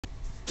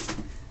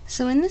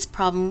So in this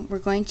problem, we're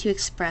going to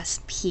express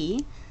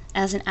P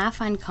as an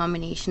affine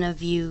combination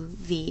of U,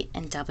 V,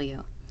 and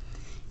W.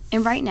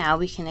 And right now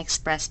we can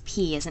express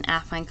P as an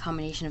affine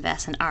combination of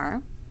S and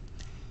R,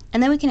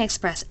 and then we can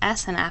express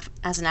S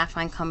as an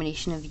affine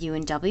combination of U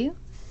and W,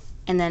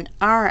 and then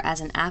R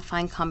as an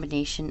affine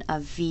combination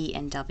of V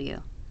and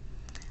W.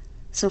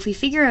 So if we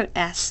figure out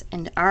S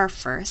and R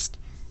first,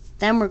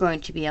 then we're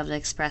going to be able to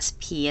express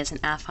P as an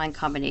affine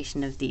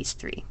combination of these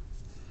three.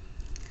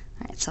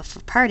 Alright, so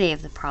for part A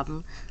of the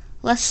problem,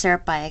 let's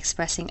start by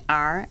expressing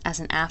R as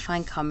an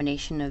affine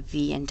combination of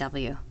V and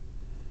W.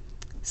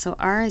 So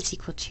R is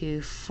equal to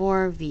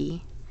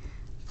 4V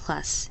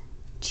plus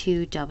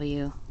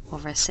 2W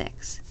over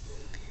 6.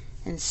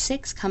 And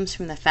 6 comes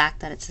from the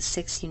fact that it's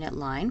a 6-unit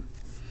line.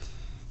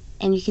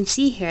 And you can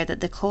see here that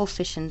the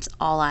coefficients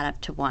all add up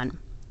to 1.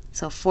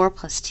 So 4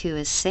 plus 2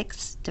 is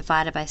 6,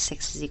 divided by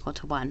 6 is equal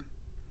to 1.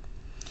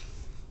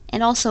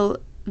 And also,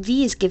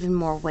 V is given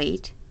more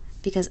weight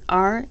because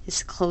R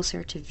is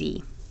closer to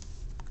V.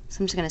 So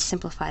I'm just going to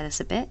simplify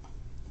this a bit.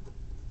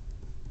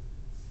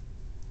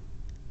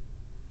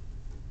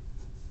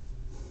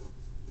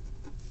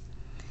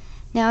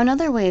 Now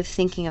another way of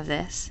thinking of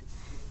this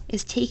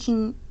is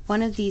taking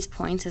one of these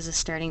points as a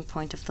starting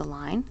point of the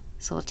line,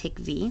 so we'll take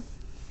V,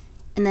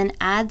 and then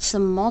add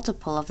some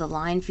multiple of the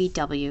line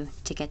VW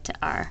to get to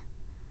R.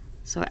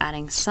 So we're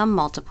adding some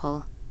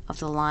multiple of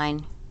the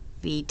line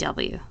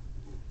VW.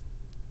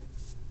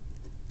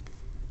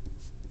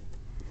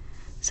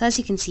 So as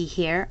you can see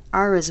here,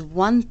 R is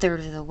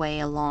 1/3 of the way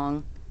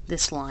along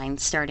this line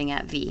starting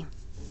at V.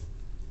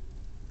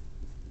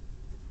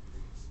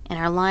 And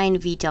our line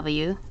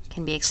VW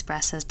can be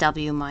expressed as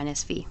W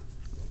minus V.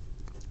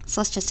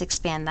 So let's just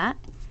expand that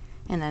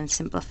and then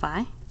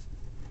simplify.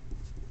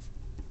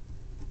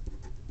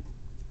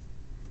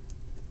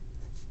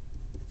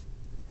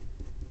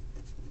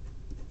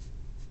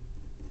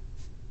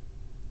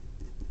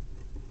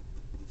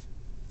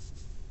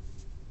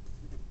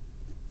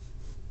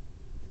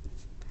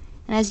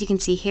 And as you can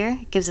see here,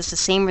 it gives us the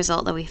same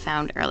result that we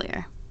found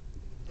earlier.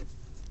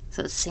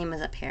 So it's the same as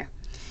up here.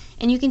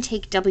 And you can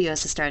take W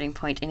as a starting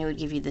point and it would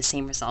give you the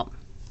same result.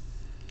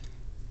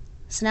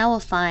 So now we'll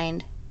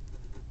find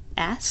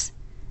S.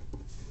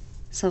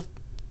 So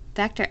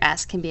vector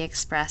S can be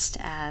expressed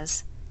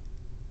as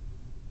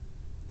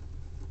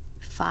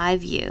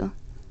 5U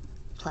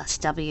plus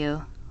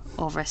W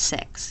over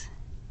 6.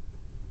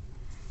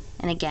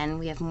 And again,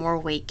 we have more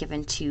weight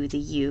given to the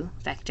U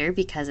vector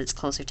because it's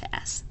closer to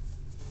S.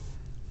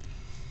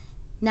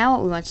 Now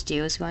what we want to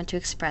do is we want to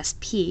express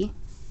P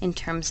in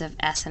terms of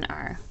S and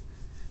R.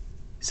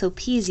 So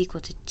P is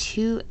equal to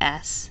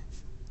 2S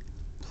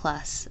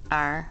plus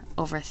R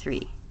over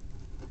 3.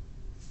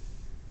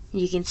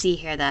 And you can see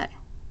here that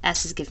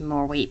S is given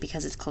more weight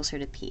because it's closer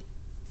to P.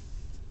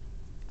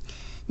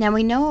 Now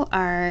we know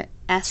our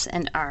S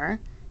and R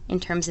in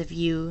terms of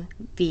U,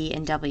 V,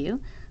 and W,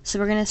 so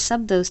we're going to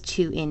sub those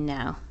two in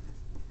now.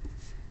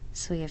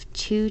 So we have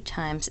 2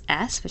 times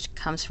S, which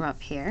comes from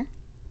up here,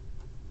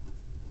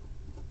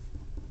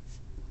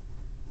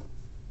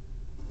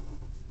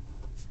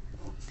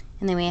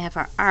 and then we have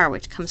our R,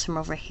 which comes from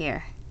over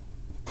here.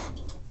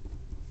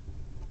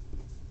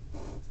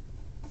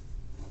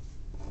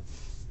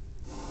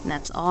 And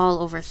that's all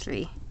over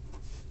 3.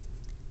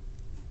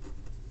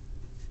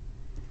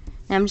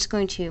 Now I'm just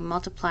going to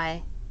multiply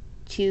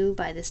 2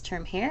 by this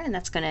term here, and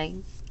that's going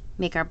to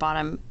make our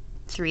bottom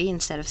 3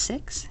 instead of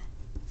 6.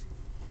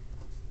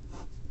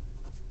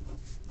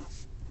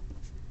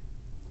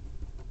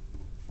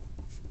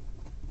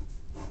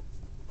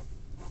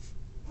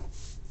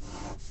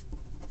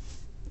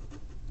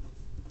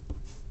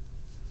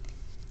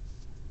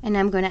 And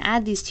I'm going to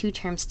add these two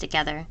terms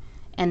together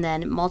and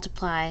then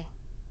multiply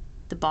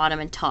the bottom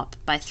and top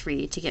by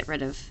 3 to get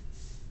rid of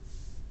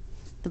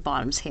the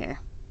bottoms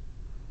here.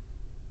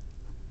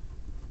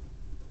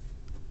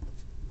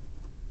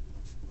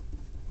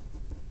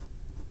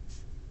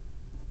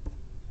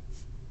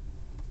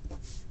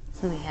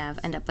 So we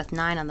end up with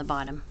 9 on the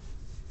bottom.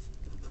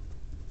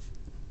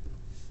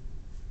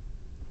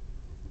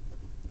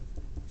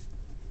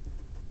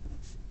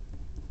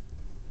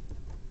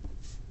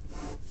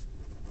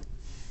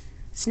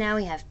 So now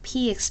we have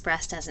P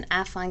expressed as an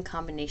affine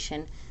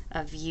combination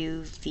of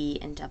U, V,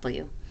 and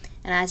W.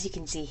 And as you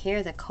can see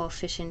here, the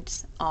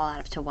coefficients all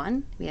add up to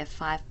 1. We have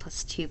 5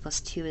 plus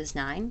 2 is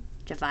 9,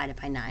 divided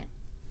by 9.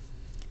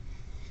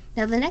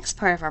 Now the next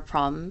part of our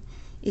problem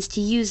is to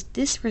use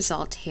this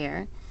result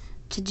here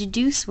to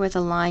deduce where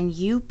the line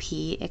UP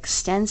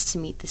extends to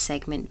meet the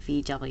segment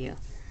VW.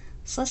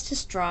 So let's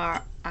just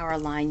draw our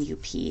line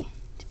UP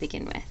to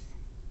begin with.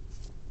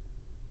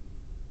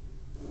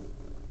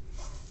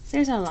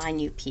 There's our line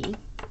UP,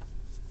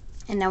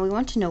 and now we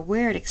want to know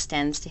where it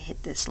extends to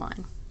hit this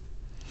line.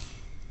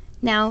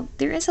 Now,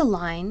 there is a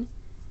line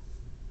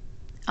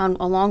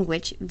along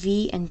which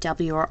V and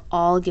W are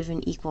all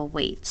given equal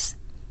weights.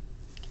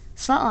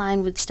 So that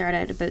line would start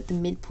at about the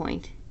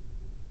midpoint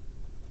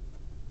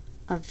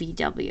of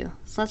VW.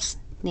 So let's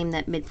name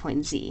that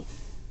midpoint Z.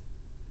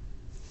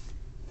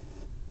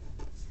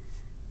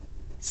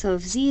 So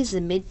if z is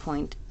the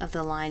midpoint of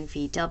the line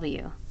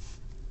VW,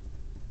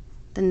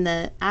 then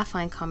the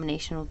affine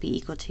combination will be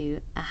equal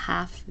to a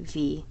half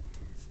v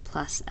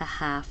plus a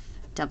half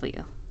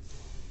w.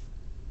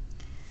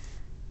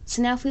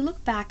 So now if we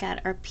look back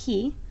at our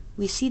p,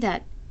 we see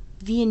that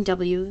v and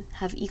w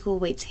have equal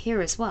weights here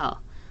as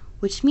well,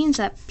 which means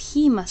that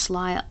p must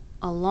lie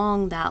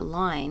along that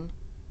line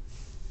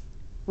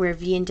where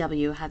v and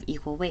w have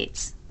equal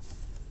weights.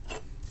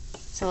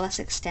 So let's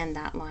extend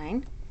that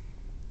line.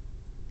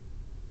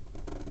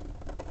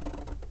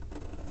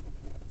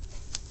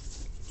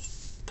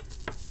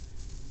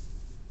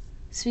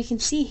 So we can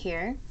see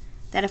here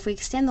that if we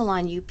extend the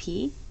line UP,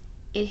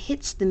 it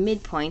hits the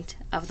midpoint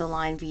of the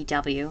line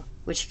VW,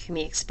 which can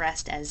be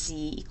expressed as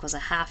z equals a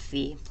half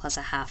v plus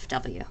a half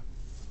w.